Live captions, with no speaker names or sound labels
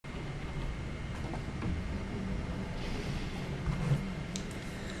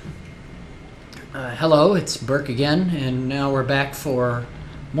Hello, it's Burke again, and now we're back for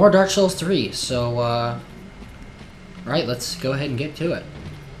more Dark Souls 3. So, right, let's go ahead and get to it.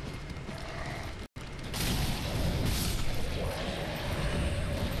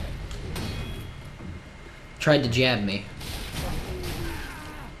 Tried to jab me.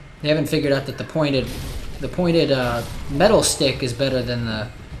 They haven't figured out that the pointed metal stick is better than the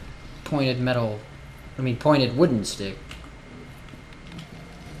pointed wooden stick.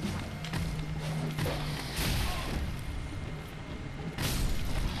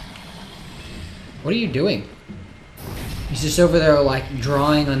 What are you doing? He's just over there, like,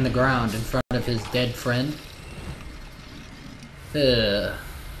 drawing on the ground in front of his dead friend. Ugh.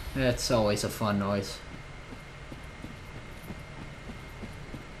 That's always a fun noise.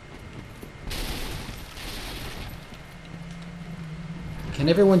 Can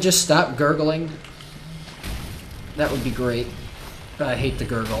everyone just stop gurgling? That would be great. I hate the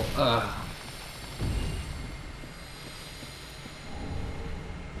gurgle. Ugh.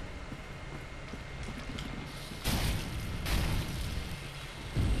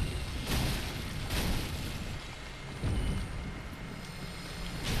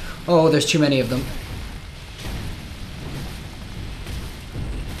 Oh, there's too many of them.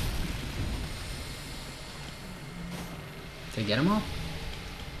 Did I get them all?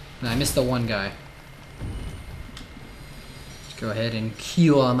 No, I missed the one guy. Let's go ahead and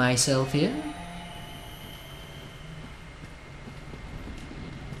cure myself here.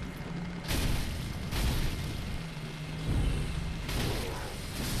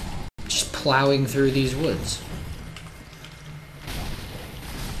 Just plowing through these woods.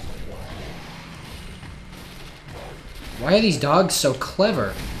 Why are these dogs so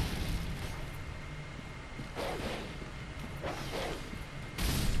clever?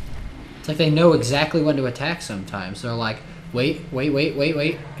 It's like they know exactly when to attack sometimes. They're like, wait,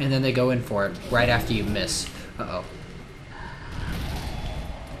 and then they go in for it right after you miss. Uh-oh.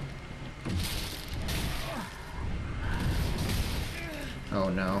 Oh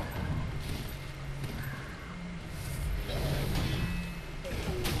no.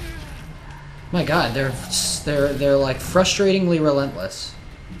 My god, they're like frustratingly relentless.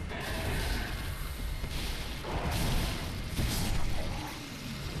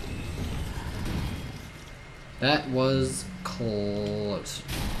 That was close.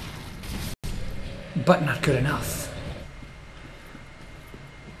 But not good enough.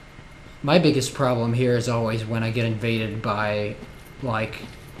 My biggest problem here is always when I get invaded by, like,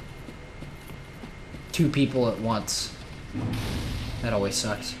 2 people at once. That always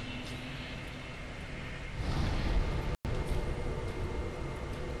sucks.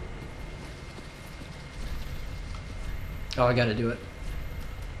 Oh, I gotta do it.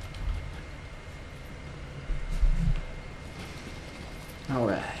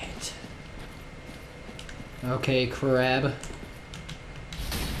 Alright. Okay, crab.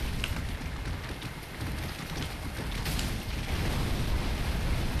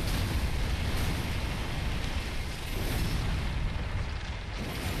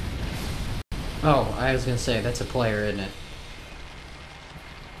 Oh, I was gonna say, that's a player, isn't it?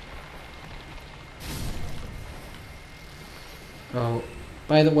 Oh,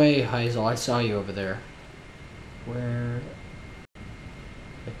 by the way, Heysel, I saw you over there. Where?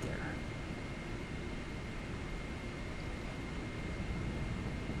 Right there.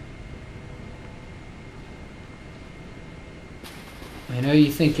 I know you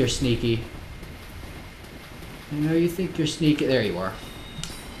think you're sneaky. I know you think you're sneaky. There you are.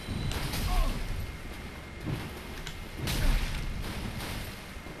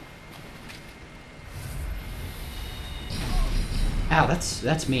 Ow,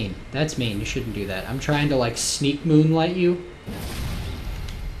 that's mean. That's mean. You shouldn't do that. I'm trying to, like, sneak moonlight you.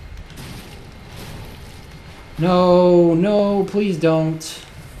 No, no, please don't.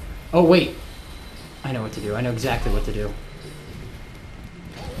 Oh, wait. I know what to do. I know exactly what to do.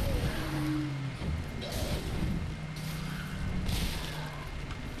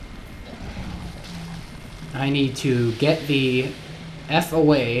 I need to get the F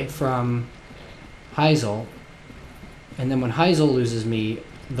away from Heysel. And then when Heysel loses me,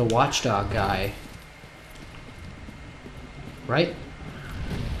 the watchdog guy... Right?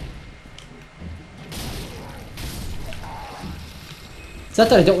 It's not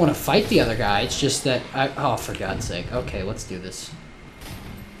that I don't want to fight the other guy, it's just that I... Oh, for God's sake. Okay, let's do this.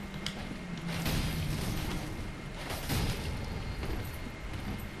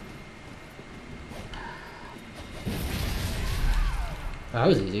 That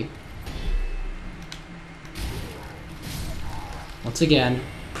was easy. Once again,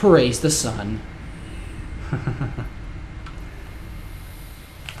 praise the sun.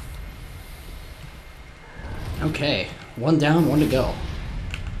 Okay, one down, one to go.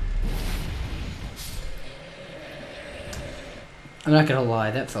 I'm not gonna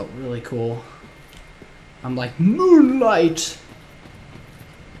lie, that felt really cool. I'm like, moonlight!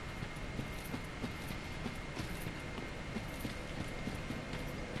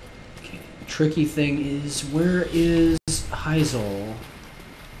 Okay, tricky thing is, where is Heysel?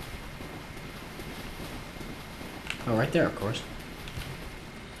 Oh, right there, of course.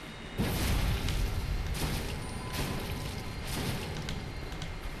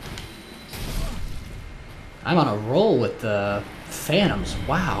 I'm on a roll with the Phantoms.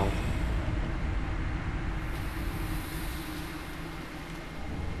 Wow.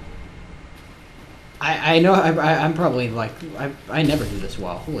 I know I'm probably like I never do this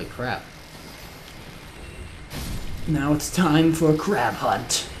well. Holy crap. Now it's time for a crab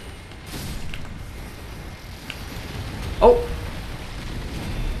hunt. Oh.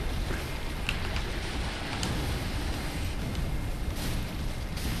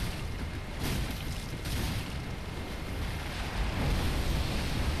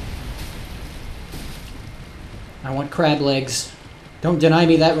 I want crab legs. Don't deny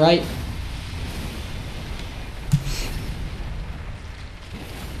me that right.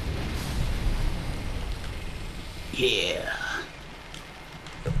 Yeah.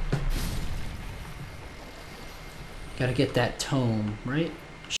 Gotta get that tome, right?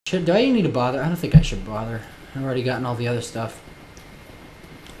 Do I even need to bother? I don't think I should bother. I've already gotten all the other stuff.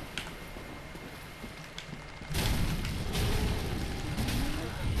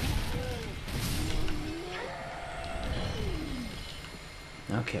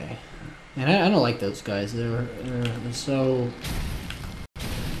 Okay. And I don't like those guys. They're so...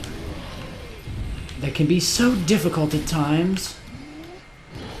 They can be so difficult at times.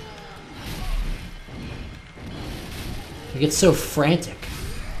 They get so frantic.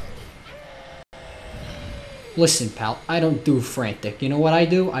 Listen, pal, I don't do frantic. You know what I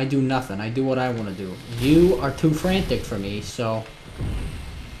do? I do nothing. I do what I want to do. You are too frantic for me, so...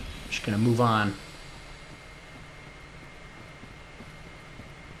 I'm just gonna move on.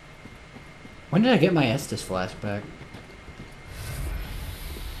 When did I get my Estes flashback?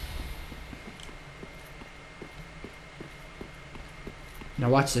 Now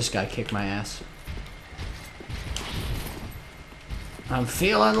watch this guy kick my ass. I'm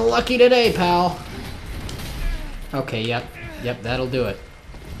feeling lucky today, pal. Okay, yep, that'll do it.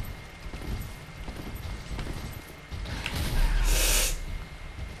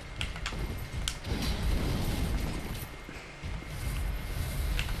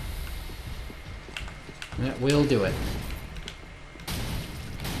 That will do it.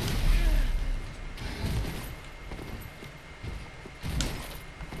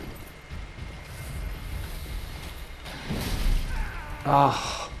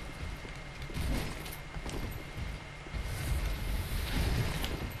 Oh.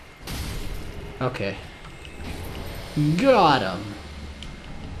 Okay. Got him.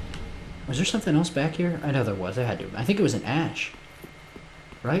 Was there something else back here? I know there was. I had to. I think it was an ash.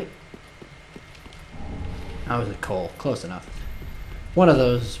 Right? Oh, it was a coal. Close enough. One of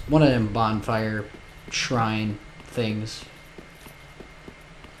them bonfire shrine things.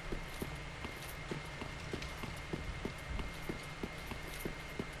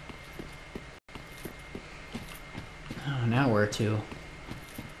 Oh, now where to?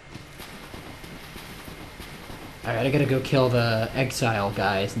 Alright, I gotta go kill the exile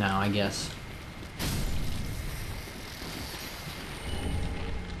guys now, I guess.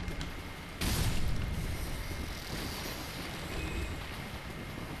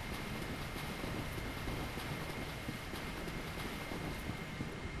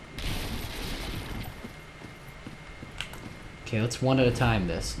 Okay, let's one at a time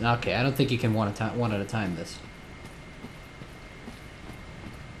this. Okay, I don't think you can one at a time this.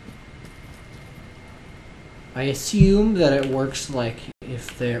 I assume that it works like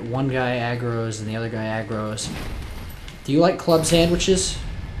if the one guy aggroes and the other guy aggroes. Do you like club sandwiches?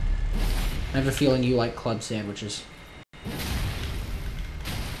 I have a feeling you like club sandwiches.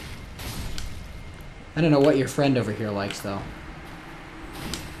 I don't know what your friend over here likes though.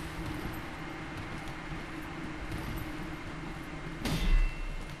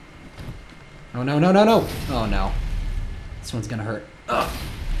 Oh no, no, no, no! Oh no. This one's gonna hurt. Ugh.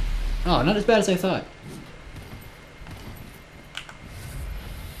 Oh, not as bad as I thought.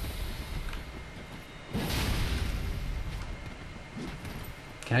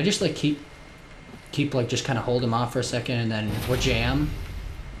 Can I just like keep like just kind of hold him off for a second and then jam?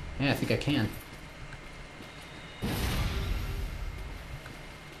 Yeah, I think I can.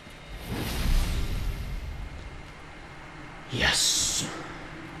 Yes.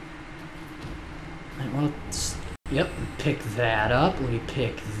 Yep, pick that up. Let me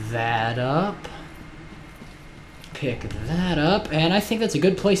pick that up. Pick that up. And I think that's a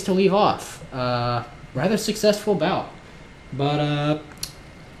good place to leave off. Rather successful bout. But,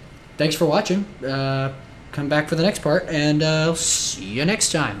 thanks for watching. Come back for the next part, and I'll see you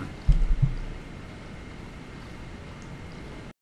next time.